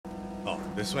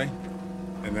This way,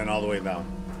 and then all the way down.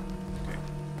 Okay,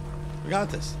 we got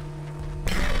this.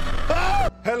 Ah!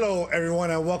 Hello,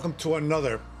 everyone, and welcome to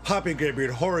another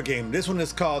PapiGrayBeard horror game. This one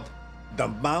is called the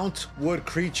Mountwood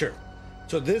Creature.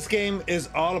 So this game is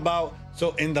all about,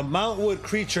 so in the Mountwood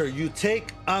Creature, you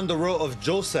take on the role of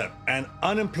Joseph, an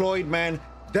unemployed man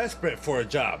desperate for a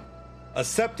job,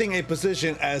 accepting a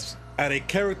position as a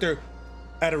character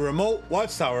at a remote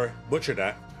watchtower, butcher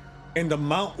that, in the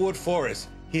Mountwood forest.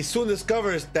 He soon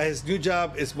discovers that his new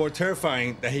job is more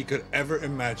terrifying than he could ever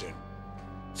imagine.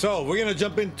 So we're gonna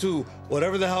jump into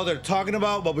whatever the hell they're talking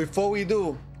about, but before we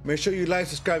do, make sure you like,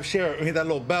 subscribe, share, and hit that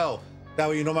little bell. That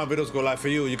way you know my videos go live for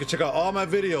you. You can check out all my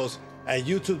videos at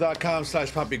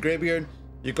youtube.com/PapiGrayBeard.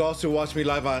 You can also watch me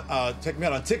live on, check me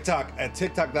out on TikTok at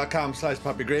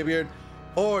tiktok.com/PapiGrayBeard.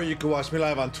 Or you can watch me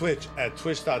live on Twitch at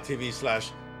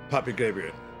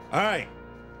twitch.tv/PapiGrayBeard. All right,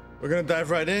 we're gonna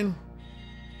dive right in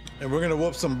and we're gonna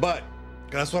whoop some butt.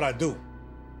 That's what I do.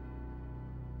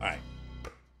 All right.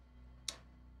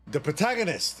 The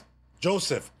protagonist,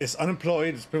 Joseph, is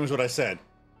unemployed, is pretty much what I said,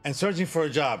 and searching for a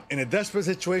job. In a desperate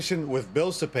situation with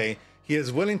bills to pay, he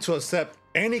is willing to accept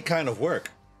any kind of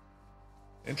work.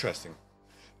 Interesting.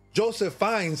 Joseph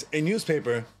finds a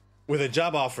newspaper with a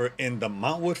job offer in the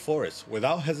Mountwood forest.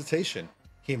 Without hesitation,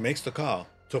 he makes the call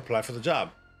to apply for the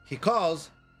job. He calls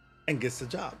and gets the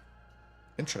job.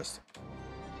 Interesting.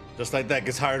 Just like that,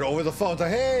 gets hired over the phone. It's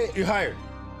like, hey, you're hired.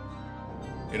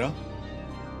 You know?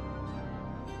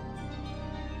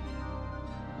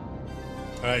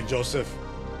 All right, Joseph.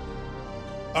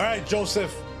 All right,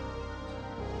 Joseph.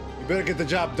 You better get the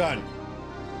job done.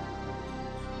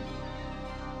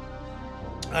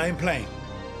 I ain't playing.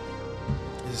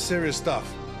 This is serious stuff.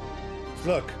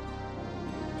 Look,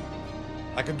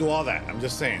 I can do all that. I'm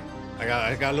just saying. I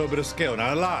got a little bit of skill,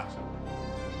 not a lot,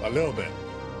 a little bit.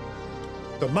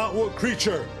 The Mountwood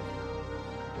Creature.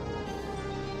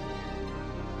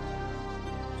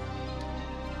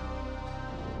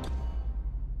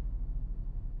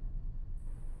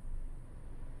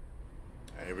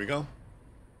 Here we go.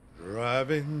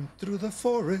 Driving through the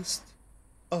forest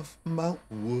of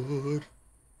Mountwood.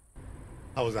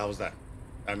 How was that? How was that?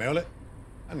 I nailed it?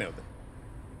 I nailed it.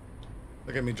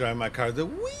 Look at me driving my car. The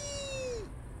whee!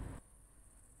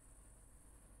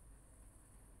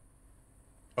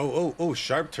 Oh,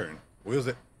 sharp turn. Wheels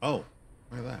it. Oh,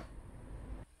 look at that.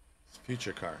 It's a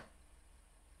future car.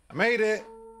 I made it.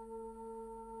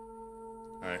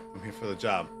 All right, I'm here for the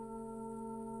job.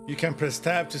 You can press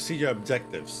tab to see your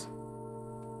objectives.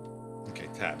 Okay,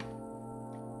 tab.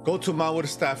 Go to Mountwood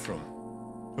staff room.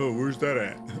 Oh, where's that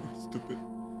at? Stupid.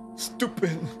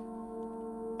 Stupid.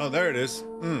 Oh, there it is.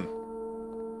 All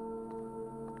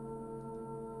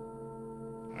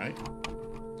right.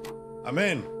 I'm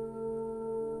in.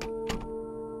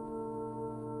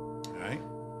 All right.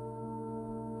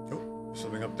 Oh, there's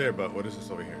something up there, but what is this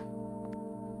over here?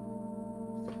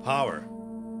 The power.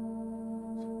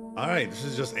 All right, this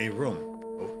is just a room.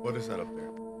 Oh, what is that up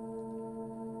there?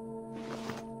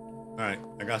 All right,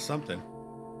 I got something.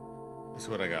 Let's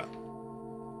see what I got.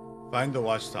 Find the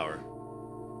watchtower.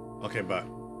 Okay, but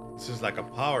this is like a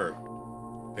power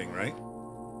thing, right?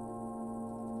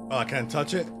 Oh, I can't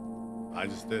touch it? I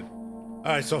just did. All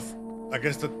right, so I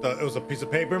guess it was a piece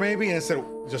of paper maybe, and it said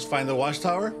just find the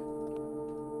watchtower.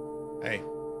 Hey,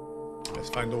 let's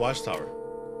find the watchtower.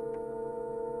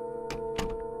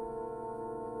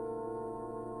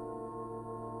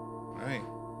 All right,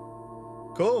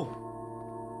 cool.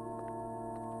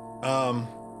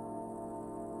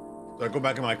 Do I go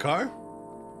back in my car?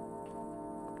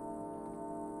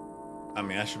 I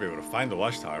mean, I should be able to find the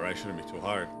watchtower, right? Shouldn't be too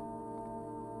hard.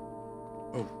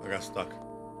 Oh, I got stuck.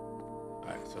 All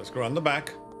right, so let's go around the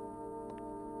back.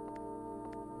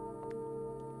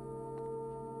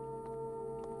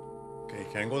 Okay,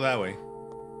 can't go that way.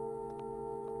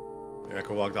 Maybe I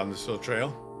could walk down this little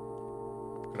trail.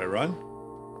 Could I run?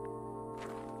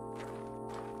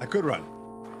 I could run.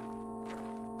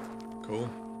 Cool.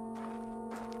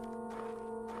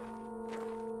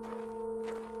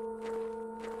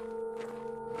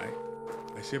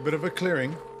 I see a bit of a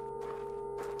clearing.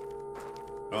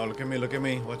 Oh, look at me, look at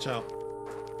me. Watch out.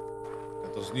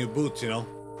 Got those new boots, you know.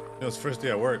 You know, it's first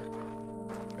day at work.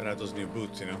 Gotta have those new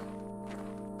boots, you know.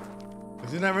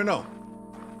 Because you never know.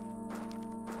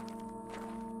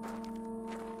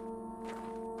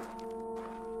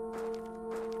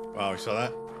 Wow, you saw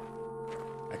that?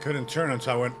 I couldn't turn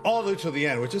until I went all the way to the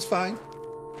end, which is fine.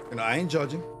 You know, I ain't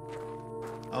judging.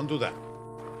 I don't do that.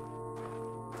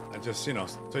 I just, you know,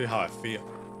 tell you how I feel.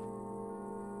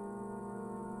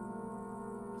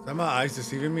 Is that my eyes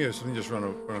deceiving me, or something just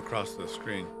run across the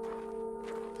screen?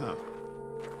 Huh.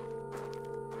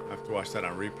 have to watch that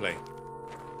on replay.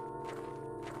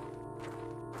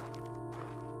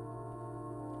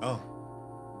 Oh.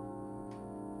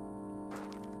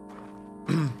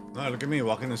 No, look at me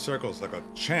walking in circles like a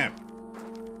champ.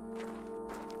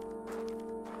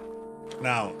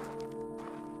 Now,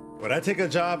 would I take a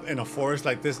job in a forest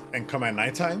like this and come at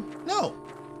nighttime? No.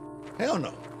 Hell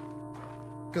no.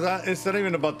 Because it's not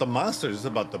even about the monsters. It's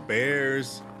about the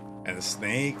bears and the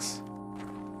snakes,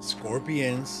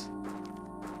 scorpions,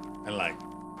 and like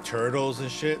turtles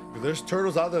and shit. There's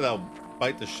turtles out there that'll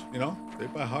bite they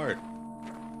bite hard.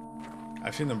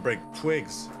 I've seen them break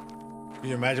twigs. Can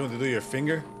you imagine what they do to your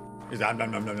finger? They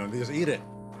just eat it.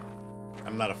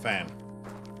 I'm not a fan.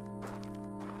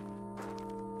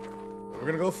 We're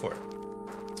gonna go for it.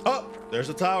 Oh, there's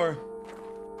the tower.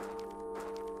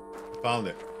 Found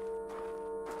it.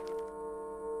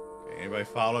 Okay, anybody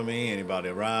follow me? Anybody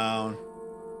around?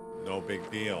 No big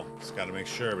deal. Just gotta make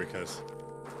sure because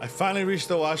I finally reached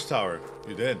the watchtower.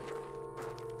 You did.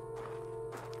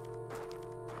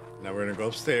 Now we're gonna go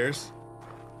upstairs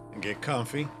and get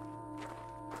comfy.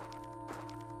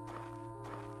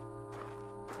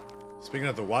 Speaking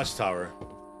of the watchtower,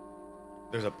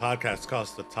 there's a podcast called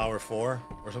The Tower 4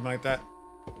 or something like that.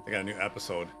 They got a new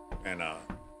episode and I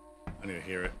need to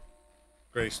hear it.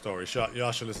 Great story.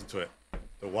 Y'all should listen to it.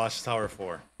 The Watchtower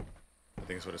 4. I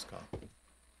think is what it's called.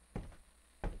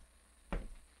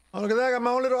 Oh, look at that. I got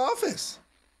my own little office.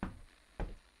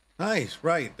 Nice.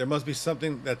 Right. There must be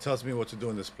something that tells me what to do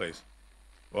in this place.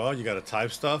 Well, you got to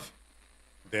type stuff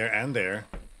there and there.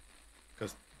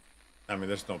 Because, I mean,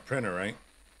 there's no printer, right?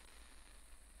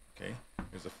 Okay.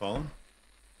 Here's the phone.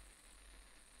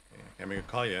 Okay, I can't make a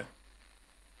call yet.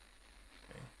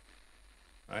 Okay.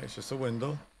 All right. It's just a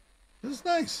window. This is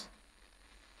nice.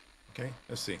 Okay.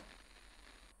 Let's see.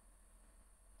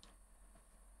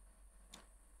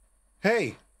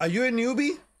 Hey, are you a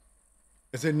newbie?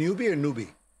 Is it newbie or newbie?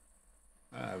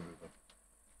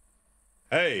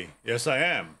 Hey, yes I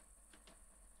am.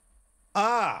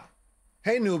 Ah,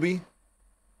 hey newbie.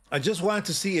 I just wanted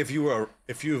to see if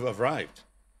you've arrived.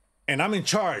 And I'm in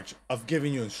charge of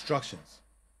giving you instructions.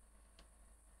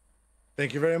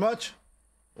 Thank you very much.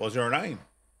 What's your name?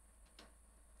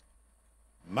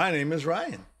 My name is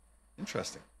Ryan.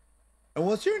 Interesting. And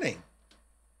what's your name?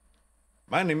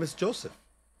 My name is Joseph.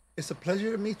 It's a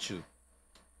pleasure to meet you.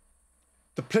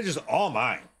 The pleasure's all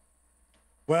mine.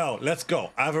 Well, let's go.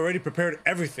 I've already prepared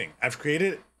everything. I've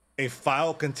created a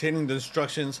file containing the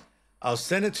instructions. I'll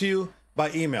send it to you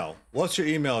by email. What's your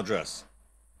email address?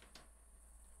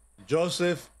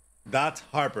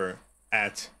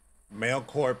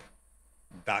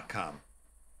 joseph.harper@mailcorp.com.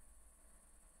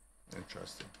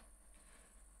 Interesting.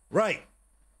 Right.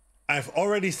 I've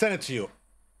already sent it to you.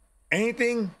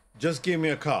 Anything, just give me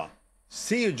a call.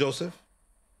 See you, Joseph.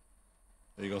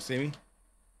 Are you gonna see me?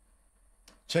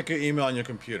 Check your email on your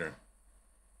computer.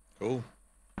 Cool.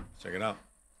 Check it out.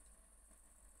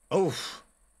 Oof.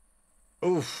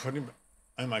 Oof. I need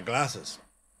my glasses.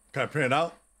 Can I print it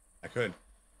out? I could.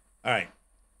 All right.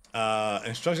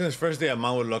 Instructions first day at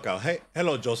Mountwood Lookout. Hey,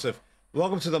 hello, Joseph.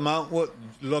 Welcome to the Mountwood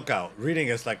Lookout. Reading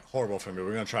is like horrible for me.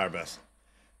 We're gonna try our best.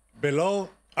 Below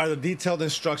are the detailed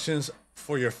instructions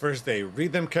for your first day.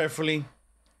 Read them carefully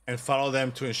and follow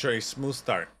them to ensure a smooth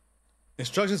start.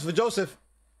 Instructions for Joseph.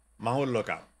 Mountwood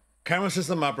Lookout. Camera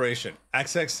system operation.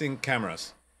 Accessing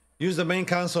cameras. Use the main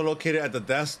console located at the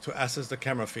desk to access the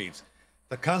camera feeds.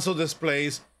 The console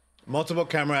displays multiple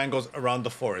camera angles around the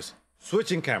forest.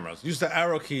 Switching cameras. Use the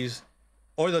arrow keys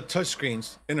or the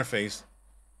touchscreen's interface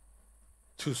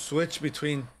to switch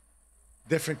between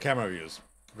different camera views.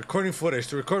 Recording footage.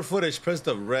 To record footage, press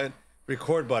the red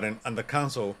record button on the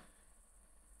console.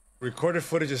 Recorded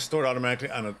footage is stored automatically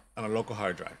on a local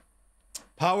hard drive.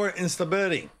 Power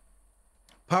instability.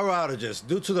 Power outages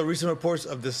due to the recent reports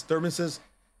of disturbances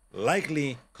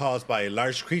likely caused by a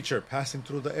large creature passing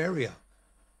through the area.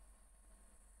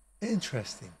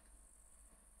 Interesting.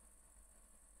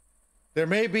 There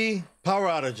may be power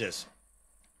outages.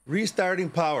 Restarting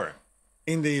power.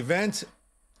 In the event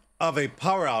of a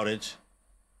power outage,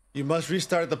 you must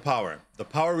restart the power. The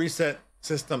power reset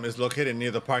system is located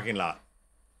near the parking lot.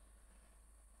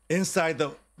 Inside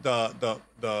the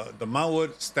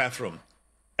Mountwood staff room.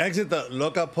 Exit the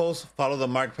lookout post, follow the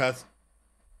marked path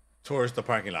towards the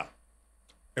parking lot.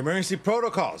 Emergency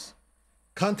protocols.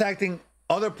 Contacting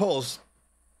other posts.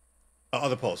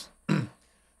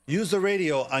 Use the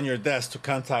radio on your desk to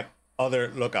contact other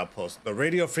lookout posts. The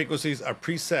radio frequencies are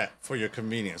preset for your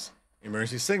convenience.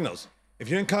 Emergency signals. If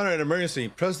you encounter an emergency,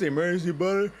 press the emergency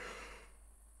button.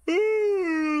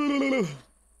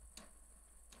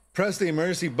 Press the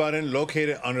emergency button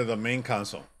located under the main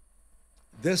console.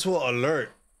 This will alert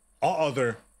all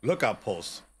other lookout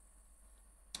posts.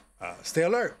 Stay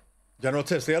alert. General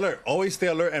tip, stay alert. Always stay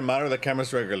alert and monitor the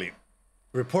cameras regularly.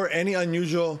 Report any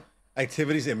unusual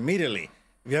activities immediately.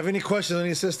 If you have any questions or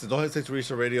any assistance, don't hesitate to reach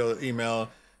the radio, email,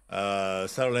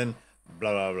 settle in,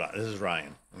 blah, blah, blah. This is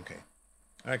Ryan. Okay.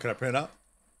 All right, can I print it out?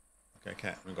 Okay, I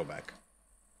can't. Let me go back.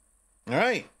 All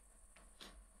right.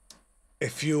 A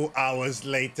few hours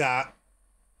later.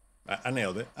 I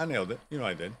nailed it. I nailed it. You know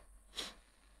I did.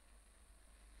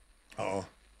 Uh-oh.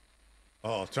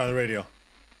 Uh-oh, turn on the radio.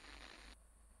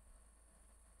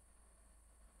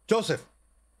 Joseph,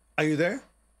 are you there?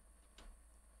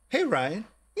 Hey, Ryan.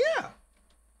 Yeah.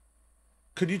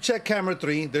 Could you check camera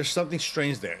 3? There's something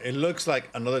strange there. It looks like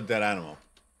another dead animal.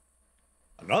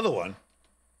 Another one?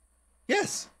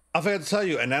 Yes. I forgot to tell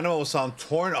you, an animal was found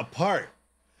torn apart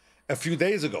a few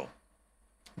days ago.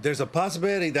 There's a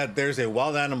possibility that there's a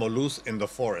wild animal loose in the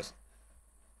forest.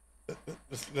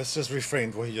 Let's just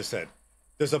refrain what he just said.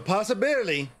 There's a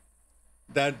possibility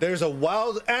that there's a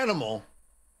wild animal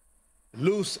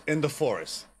loose in the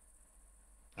forest.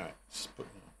 All right,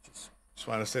 just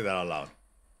want to say that out loud.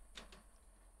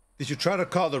 Did you try to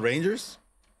call the rangers?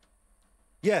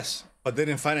 Yes, but they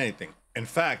didn't find anything. In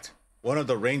fact, one of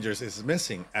the rangers is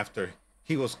missing after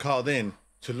he was called in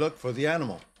to look for the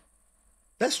animal.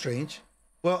 That's strange.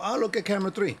 Well, I'll look at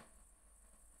camera 3. Let's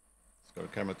go to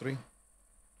camera 3.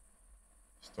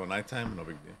 Still nighttime, no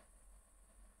big deal.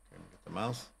 Okay, get the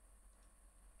mouse.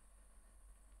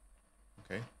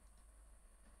 Okay.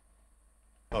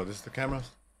 Oh, this is the cameras?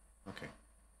 Okay.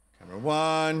 Camera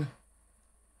 1.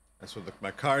 That's where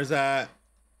my car's at.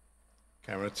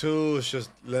 Camera 2 is just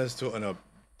lens to an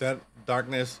dead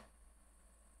darkness.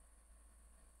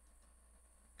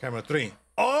 Camera 3.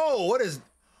 Oh, what is...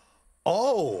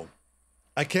 Oh,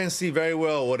 I can't see very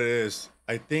well what it is.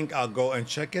 I think I'll go and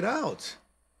check it out.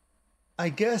 I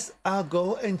guess I'll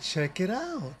go and check it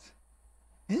out.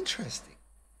 Interesting.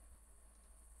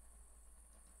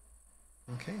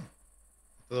 Okay.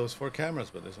 So there was 4 cameras,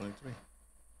 but there's only 3.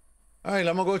 All right,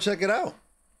 I'm gonna go check it out.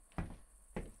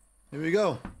 Here we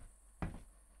go.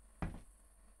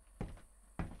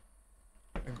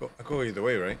 I go either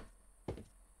way, right?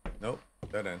 Nope,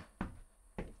 dead end.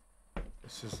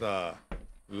 This is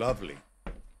lovely.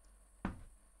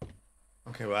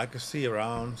 Okay, well I can see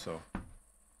around, so.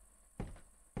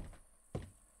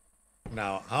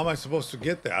 Now, how am I supposed to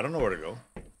get there? I don't know where to go.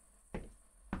 Okay,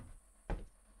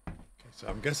 so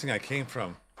I'm guessing I came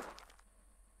from.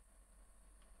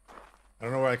 I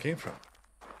don't know where I came from.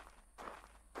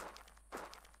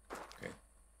 Okay.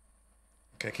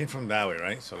 Okay, I came from that way,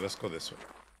 right? So let's go this way.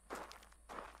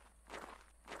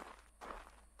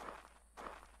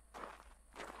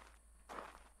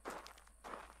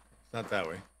 It's not that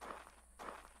way.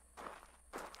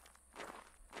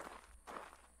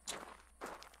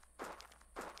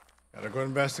 Gotta go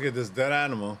investigate this dead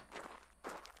animal.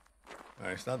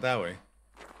 Alright, it's not that way.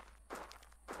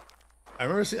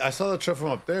 I saw the truck from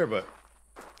up there, but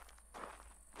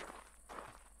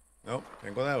nope,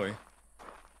 can't go that way.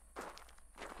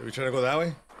 Did we try to go that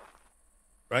way?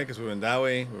 Right, because we went that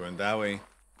way, we went that way.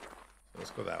 So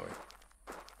let's go that way.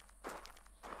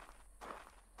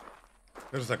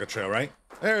 There's like a trail, right?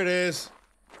 There it is.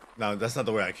 Now, that's not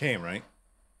the way I came, right?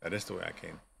 That is the way I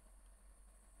came.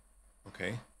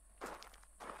 Okay.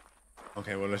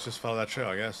 Okay, well, let's just follow that trail,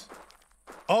 I guess.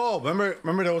 Oh,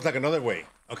 remember there was like another way.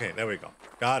 Okay, there we go.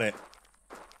 Got it.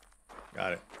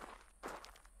 Got it.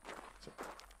 So,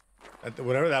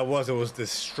 whatever that was, it was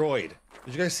destroyed.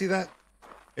 Did you guys see that?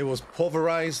 It was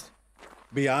pulverized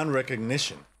beyond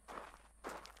recognition.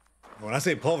 When I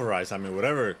say pulverized, I mean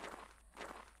whatever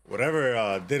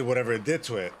did whatever it did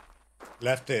to it,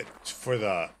 left it for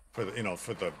the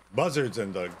buzzards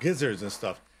and the gizzards and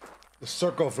stuff. The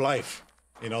circle of life,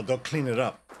 they'll clean it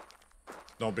up.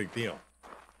 No big deal.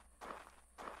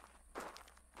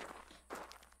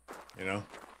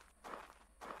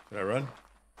 Should I run?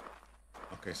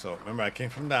 Okay, so remember I came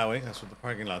from that way. That's what the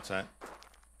parking lot's at.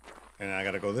 And I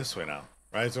gotta go this way now.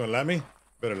 Right? It's gonna let me?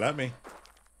 Better let me.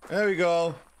 There we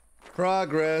go.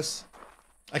 Progress.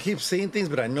 I keep seeing things,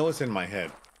 but I know it's in my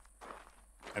head.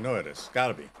 I know it is.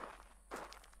 Gotta be.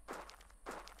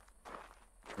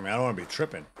 I mean, I don't want to be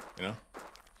tripping, Like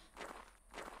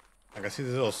I see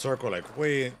this little circle, like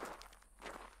way.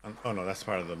 Oh no, that's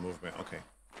part of the movement. Okay.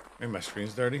 Maybe my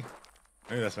screen's dirty.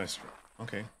 Maybe that's my screen.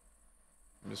 Okay.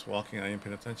 I'm just walking. I ain't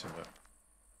paying attention, but.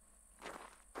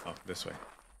 Oh, this way.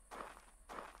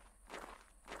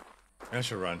 I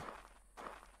should run.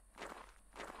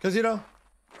 Because,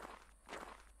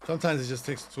 sometimes it just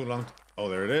takes too long. Oh,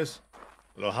 there it is.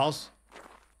 Little house.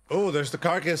 Oh, there's the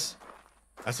carcass.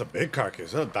 That's a big carcass.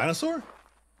 Is that a dinosaur?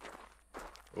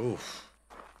 Oof.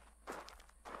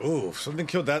 Oof, something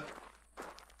killed that.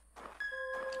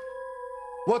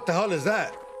 What the hell is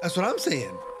that? That's what I'm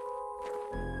saying.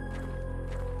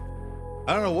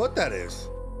 I don't know what that is.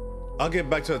 I'll get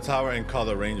back to the tower and call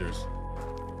the Rangers.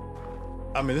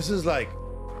 I mean, this is like,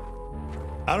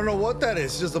 I don't know what that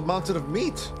is. It's just a mountain of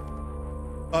meat.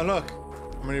 Oh, look.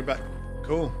 I'm gonna get back.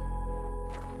 Cool.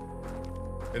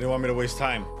 They didn't want me to waste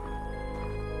time.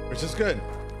 Which is good.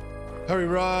 Hurry,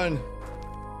 run.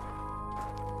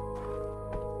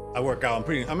 I work out.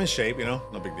 I'm in shape, you know?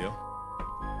 No big deal.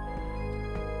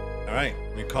 All right,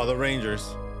 let me call the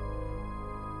Rangers.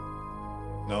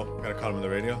 No, gotta call them on the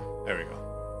radio. There we go.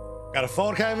 Got a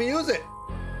phone, can't even use it.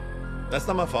 That's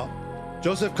not my fault.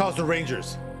 Joseph calls the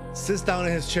Rangers, sits down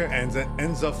in his chair, and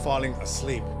ends up falling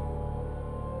asleep.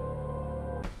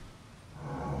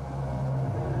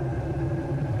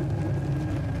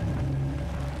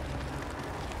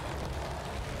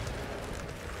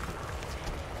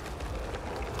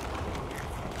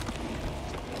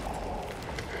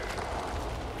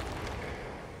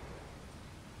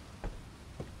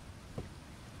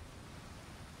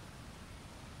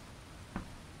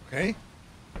 Okay.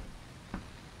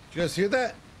 Did you guys hear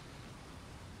that?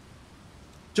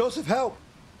 Joseph, help!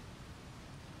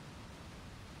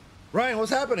 Ryan,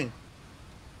 what's happening?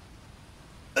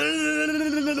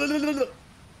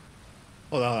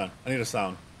 Hold on. I need a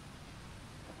sound.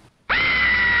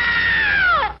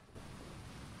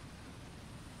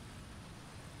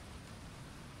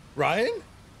 Ryan?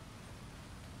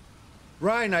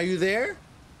 Ryan, are you there?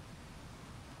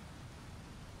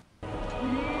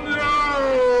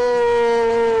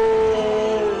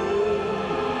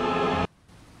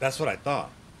 That's what I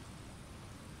thought.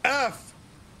 F!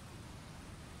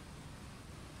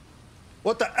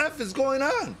 What the F is going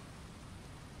on?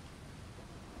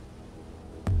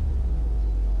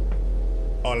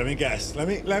 Oh, let me guess.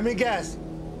 Let me guess.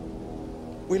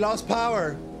 We lost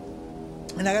power.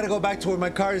 And I gotta go back to where my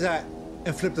car is at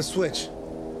and flip the switch. Is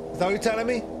that what you're telling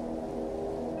me?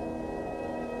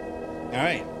 All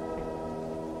right.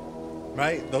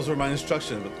 Right? Those were my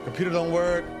instructions. But the computer don't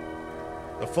work.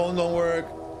 The phone don't work.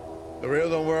 The radio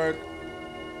don't work.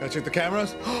 Gotta check the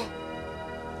cameras.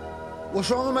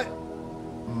 What's wrong with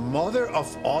my mother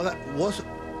of all that? What's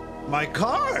my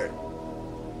car?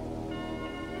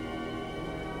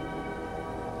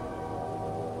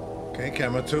 Okay,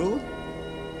 camera 2.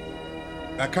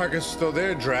 That carcass is still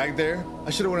there, dragged there.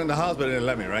 I should have went in the house, but it didn't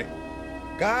let me, right?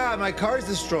 God, my car is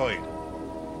destroyed.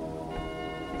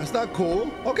 That's not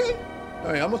cool. Okay.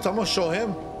 All right, I'm gonna show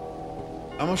him.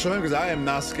 I'm gonna show him because I am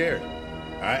not scared.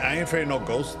 All right, I ain't afraid of no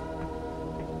ghost.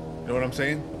 You know what I'm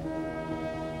saying?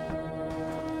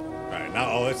 All right,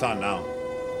 now, oh, it's on now.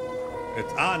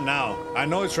 It's on now. I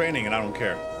know it's raining and I don't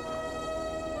care.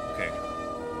 Okay.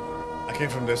 I came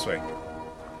from this way.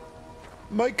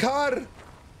 My car!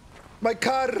 My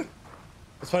car!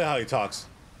 It's funny how he talks.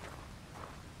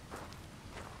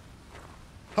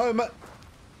 How am I?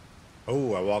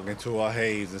 Oh, I walk into a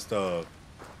haze and stuff.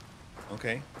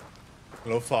 Okay. A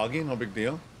little foggy, no big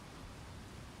deal.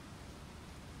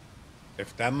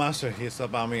 If that monster hits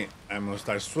up on me, I'm gonna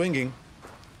start swinging.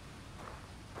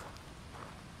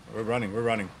 We're running, we're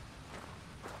running.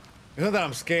 It's not that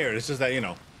I'm scared, it's just that, you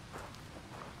know,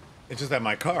 it's just that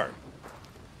my car,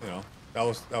 you know, that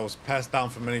was passed down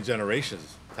for many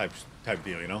generations type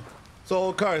deal, you know? It's an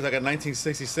old car, it's like a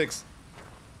 1966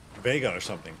 Vega or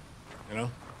something, you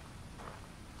know?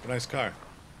 It's a nice car.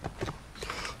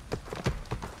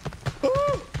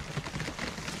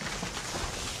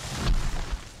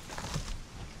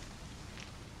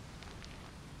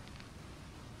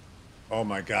 Oh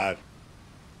my God.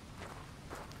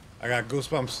 I got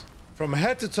goosebumps from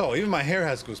head to toe. Even my hair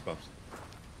has goosebumps.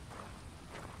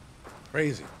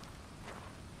 Crazy.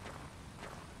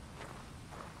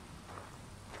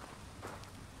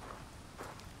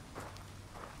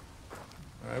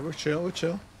 All right, we're chill, we're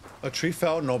chill. A tree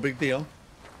fell, no big deal.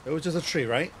 It was just a tree,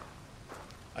 right?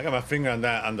 I got my finger on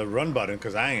that, on the run button,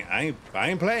 because I ain't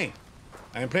playing.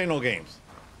 I ain't playing no games.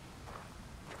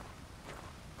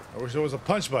 I wish there was a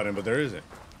punch button, but there isn't.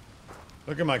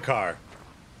 Look at my car.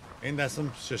 Ain't that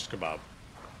some shish kebab?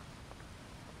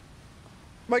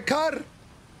 My car!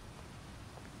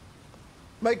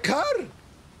 My car!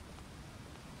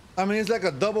 I mean, it's like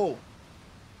a double...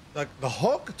 Like, the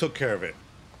Hulk took care of it.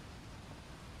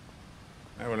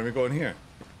 All right, well, let me go in here.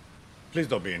 Please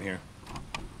don't be in here.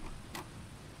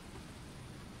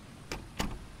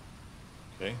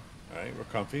 Okay, all right, we're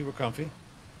comfy, we're comfy.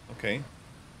 Okay.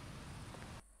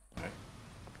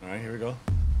 All right, here we go.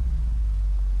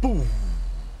 Boom!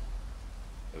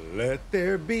 Let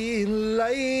there be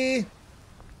light.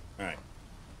 All right.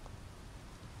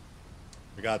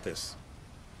 We got this.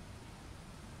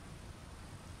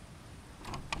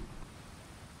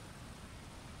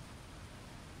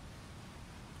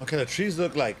 Okay, the trees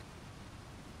look like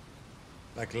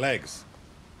legs.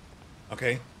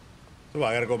 Okay. So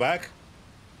I gotta go back?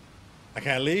 I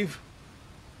can't leave?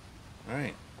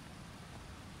 Alright.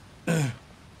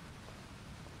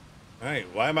 Alright,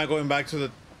 why am I going back to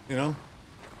the, you know?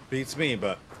 Beats me,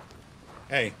 but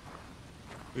hey.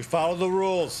 We follow the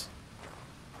rules.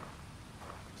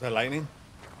 Is that lightning?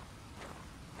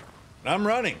 And I'm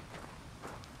running.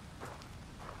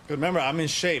 Because remember, I'm in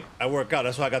shape. I work out.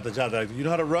 That's why I got the job. They're like, you know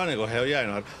how to run? I go, hell yeah, I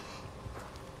know how to.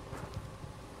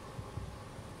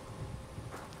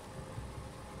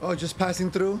 Oh, just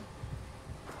passing through?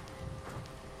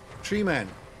 Tree man.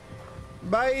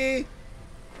 Bye!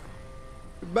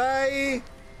 Bye!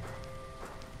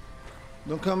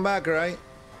 Don't come back, right?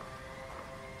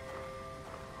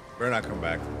 Better not come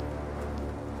back.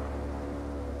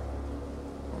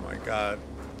 Oh my god.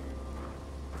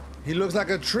 He looks like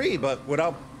a tree, but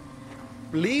without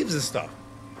leaves and stuff.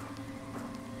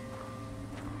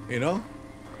 You know?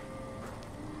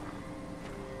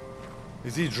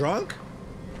 Is he drunk?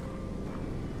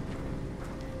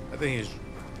 I think he's...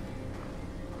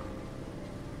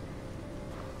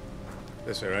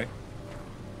 This way, right?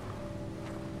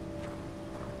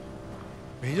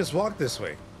 He just walked this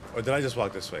way. Or did I just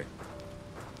walk this way?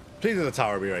 Please let the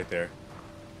tower be right there.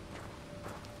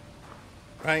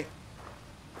 Right?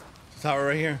 The tower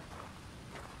right here?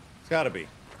 It's gotta be.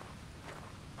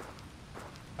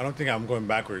 I don't think I'm going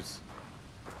backwards.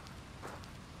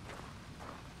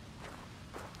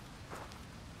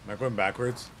 Am I going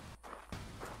backwards?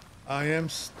 I am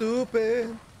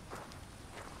stupid.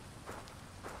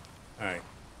 Alright.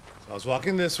 So I was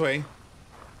walking this way.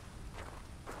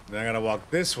 Then I gotta walk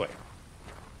this way.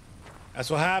 That's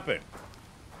what happened.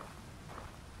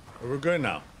 But we're good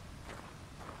now.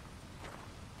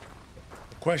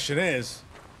 The question is,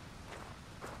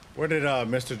 where did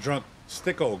Mr. Drunk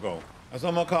Sticko go? That's what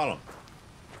I'm gonna call him.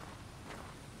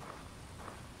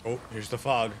 Oh, here's the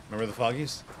fog. Remember the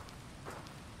foggies?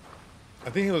 I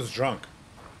think he was drunk.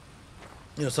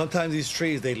 You know, sometimes these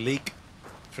trees, they leak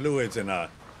fluids and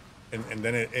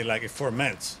then it like it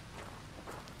ferments.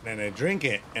 Then they drink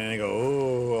it and they go,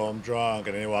 oh, I'm drunk.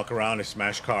 And then they walk around, they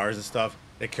smash cars and stuff.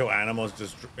 They kill animals,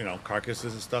 just, you know,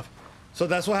 carcasses and stuff. So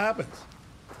that's what happens.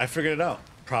 I figured it out.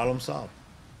 Problem solved.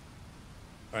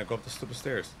 All right, go up the stupid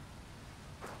stairs.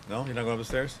 No, you're not going up the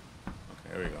stairs?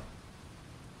 Okay, there we go.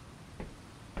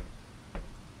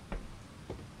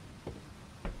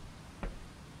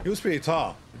 He was pretty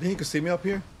tall. You think he could see me up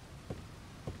here?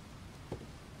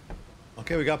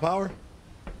 Okay, we got power.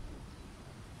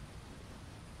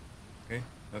 Okay,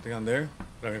 nothing on there.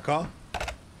 Did I get a call?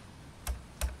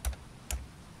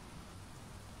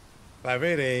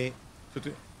 588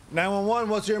 911,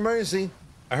 what's your emergency?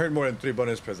 I heard more than 3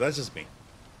 bonus press. That's just me.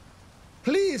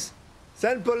 Please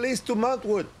send police to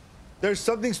Mountwood. There's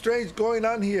something strange going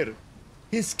on here.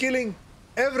 He's killing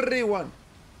everyone.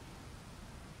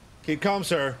 Keep calm,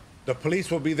 sir. The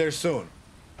police will be there soon.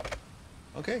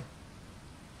 Okay.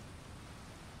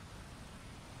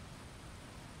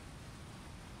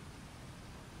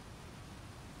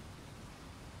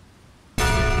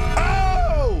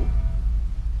 Oh!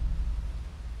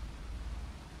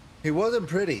 He wasn't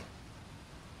pretty.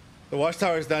 The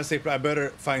watchtower is not safe. I better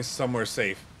find somewhere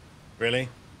safe. Really?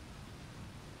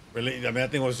 Really? I mean,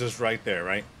 that thing was just right there,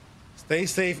 right? Stay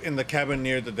safe in the cabin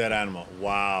near the dead animal.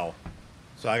 Wow.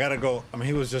 So I gotta go. I mean,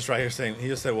 he was just right here saying, he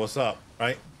just said, what's up,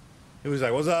 right? He was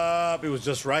like, what's up? He was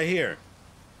just right here.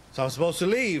 So I'm supposed to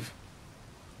leave.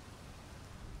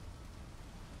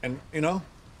 And, you know,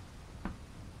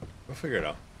 we'll figure it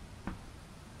out.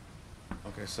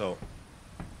 Okay, so,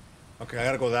 okay, I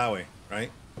gotta go that way,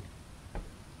 right?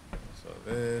 So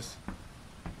this,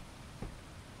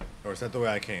 or is that the way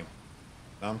I came?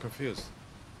 Now I'm confused.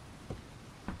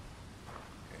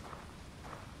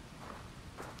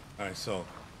 All right, so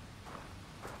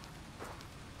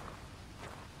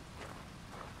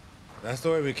that's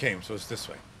the way we came, so it's this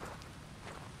way.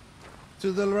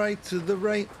 To the right, to the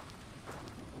right.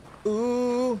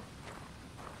 Ooh.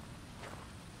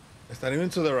 It's not even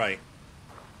to the right.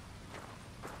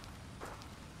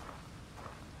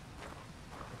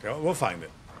 Okay, we'll find it.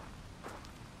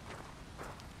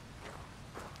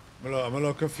 I'm a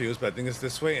little confused, but I think it's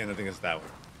this way and I think it's that way.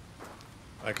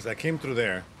 All right, because I came through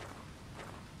there.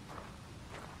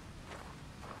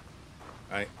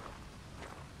 Right.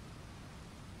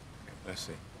 Okay, let's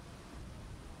see.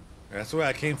 That's the way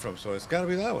I came from, so it's gotta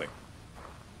be that way.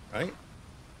 Right?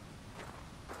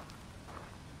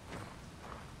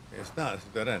 It's not. It's a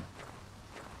dead end.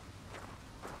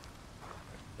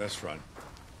 Let's run.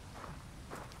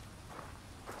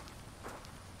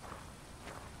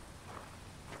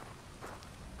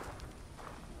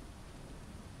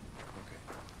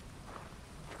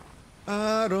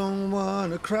 I don't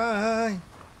wanna cry.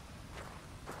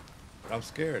 I'm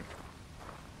scared.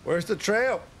 Where's the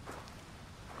trail?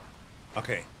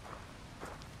 Okay.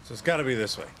 So it's gotta be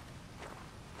this way.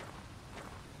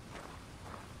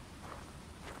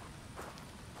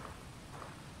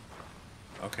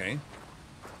 Okay.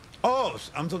 Oh,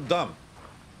 I'm so dumb.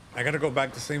 I gotta go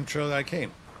back the same trail that I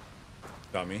came.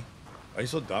 Dummy. Why are you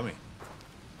so dummy?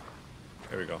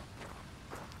 There we go.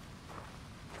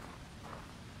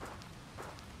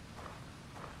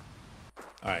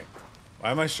 Alright. Why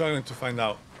am I struggling to find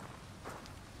out?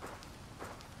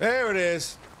 There it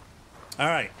is.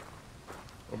 Alright.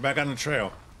 We're back on the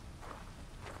trail.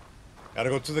 Gotta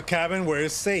go to the cabin where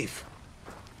it's safe.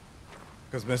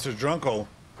 Because Mr. Drunko,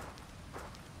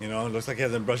 you know, looks like he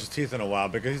hasn't brushed his teeth in a while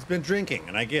because he's been drinking,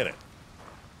 and I get it.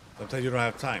 Sometimes you don't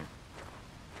have time.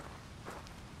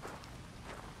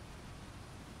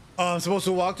 Oh, I'm supposed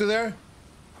to walk to there?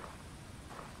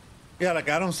 Yeah, like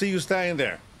I don't see you standing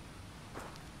there.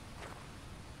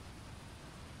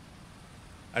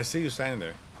 I see you standing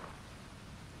there.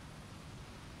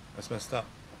 That's messed up.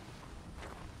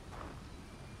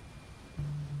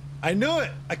 I knew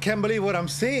it! I can't believe what I'm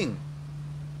seeing.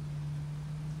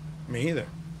 Me either.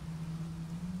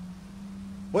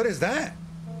 What is that?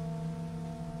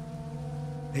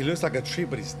 He looks like a tree,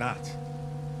 but he's not.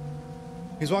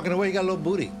 He's walking away, he got a little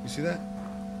booty. You see that?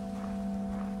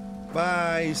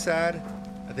 Bye, he's sad?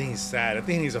 I think he's sad. I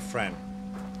think he needs a friend.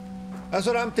 That's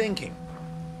what I'm thinking.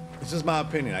 It's just my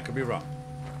opinion. I could be wrong.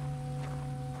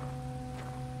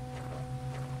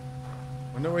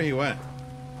 Wonder where he went.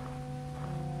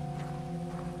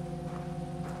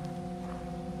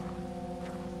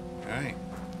 Alright.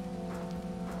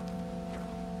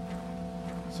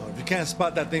 So if you can't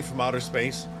spot that thing from outer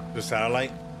space, the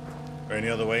satellite, or any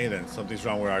other way, then something's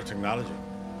wrong with our technology.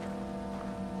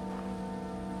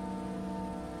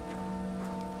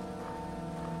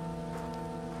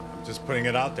 I'm just putting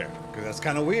it out there, because that's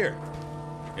kind of weird,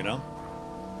 you know?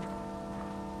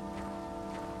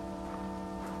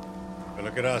 But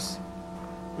look at us.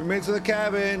 We made it to the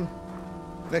cabin,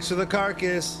 next to the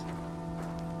carcass.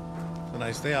 It's a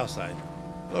nice day outside.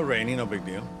 A little rainy, no big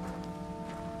deal.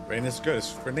 Rain is good, it's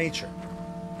for nature.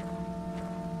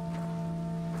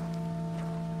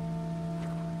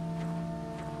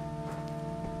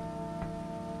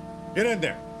 Get in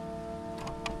there.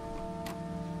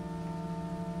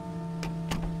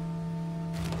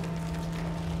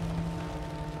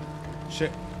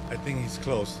 Shit, I think he's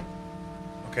close.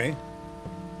 Okay.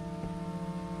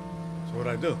 So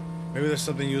what'd I do? Maybe there's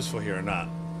something useful here or not.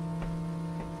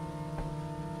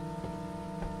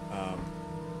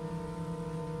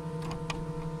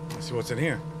 Let's see what's in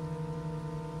here.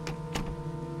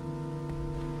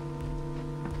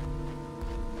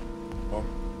 Oh.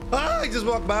 Ah, I just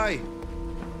walked by.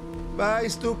 Bye,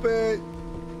 stupid.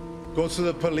 Go to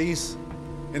the police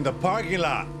in the parking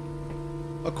lot.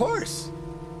 Of course.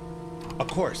 Of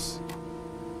course.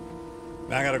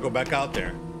 Now I gotta go back out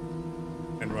there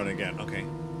and run again. Okay.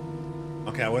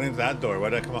 Okay, I went into that door.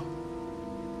 Why did I come up?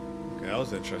 Okay, that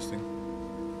was interesting.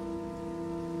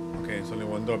 Okay, it's only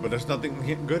one door, but there's nothing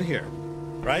good here.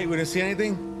 Right? We didn't see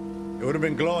anything? It would have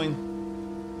been glowing.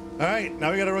 Alright, now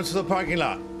we gotta run to the parking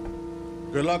lot.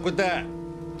 Good luck with that.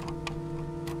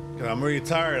 Because I'm really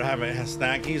tired. I haven't had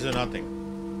snackies or nothing.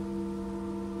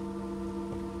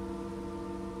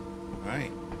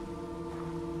 Alright.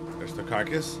 There's the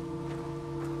carcass.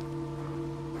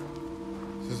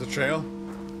 Is this the trail?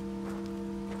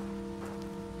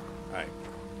 Alright.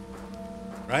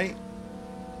 Right?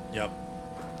 Yep.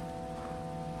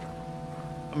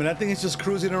 I mean, I think it's just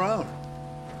cruising around.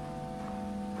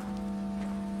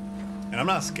 And I'm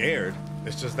not scared.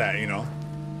 It's just that, you know,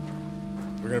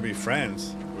 we're gonna be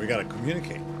friends. We gotta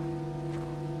communicate.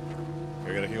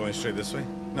 We gotta keep going straight this way?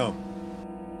 No.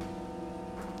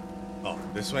 Oh,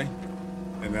 this way?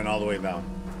 And then all the way down.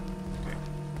 Okay.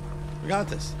 We got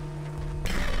this.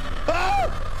 Oh!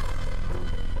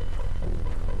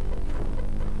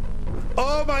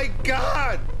 Oh my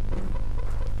God!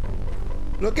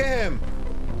 Look at him.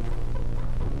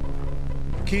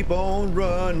 Keep on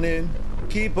running,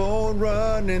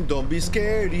 don't be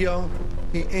scared, yo.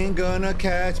 He ain't gonna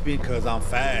catch me cause I'm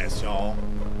fast, y'all.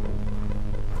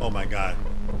 Oh my God.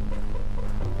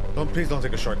 Please don't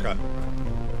take a shortcut.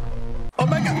 Oh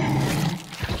my God.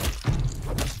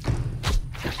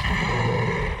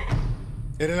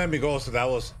 It didn't let me go, so I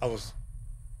was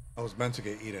I was meant to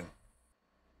get eaten.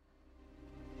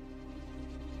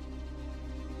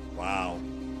 Wow.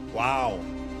 Wow.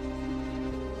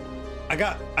 I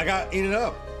got eaten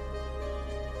up.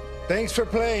 Thanks for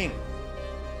playing.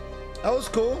 That was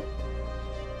cool.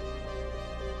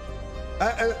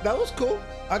 That was cool.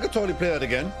 I could totally play that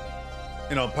again.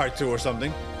 You know, part 2 or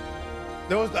something.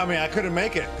 I mean, I couldn't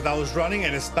make it because I was running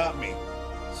and it stopped me.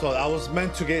 So I was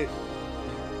meant to get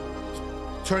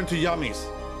turned to yummies.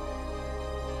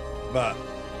 But,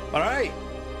 all right.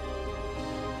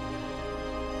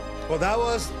 Well, that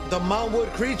was the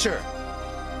Mountwood Creature.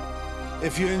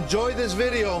 If you enjoyed this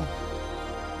video,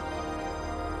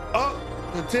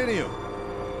 continue.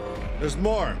 There's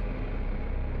more.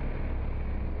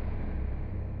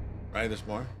 Right, there's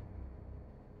more.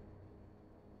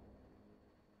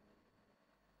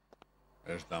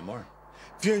 There's not more.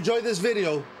 If you enjoyed this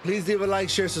video, please leave a like,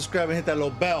 share, subscribe, and hit that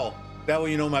little bell. That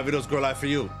way you know my videos go live for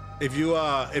you. If you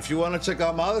want to check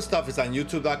out my other stuff, it's on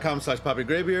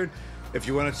youtube.com/PapiGrayBeard. If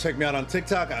you want to check me out on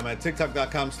TikTok, I'm at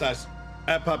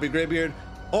tiktok.com/@PapiGrayBeard.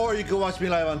 Or you can watch me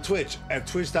live on Twitch at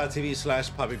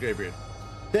twitch.tv/PapiGrayBeard.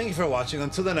 Thank you for watching.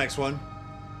 Until the next one,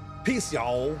 peace,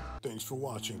 y'all. Thanks for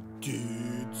watching,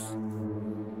 kids.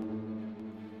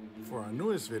 For our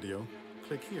newest video,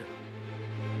 click here.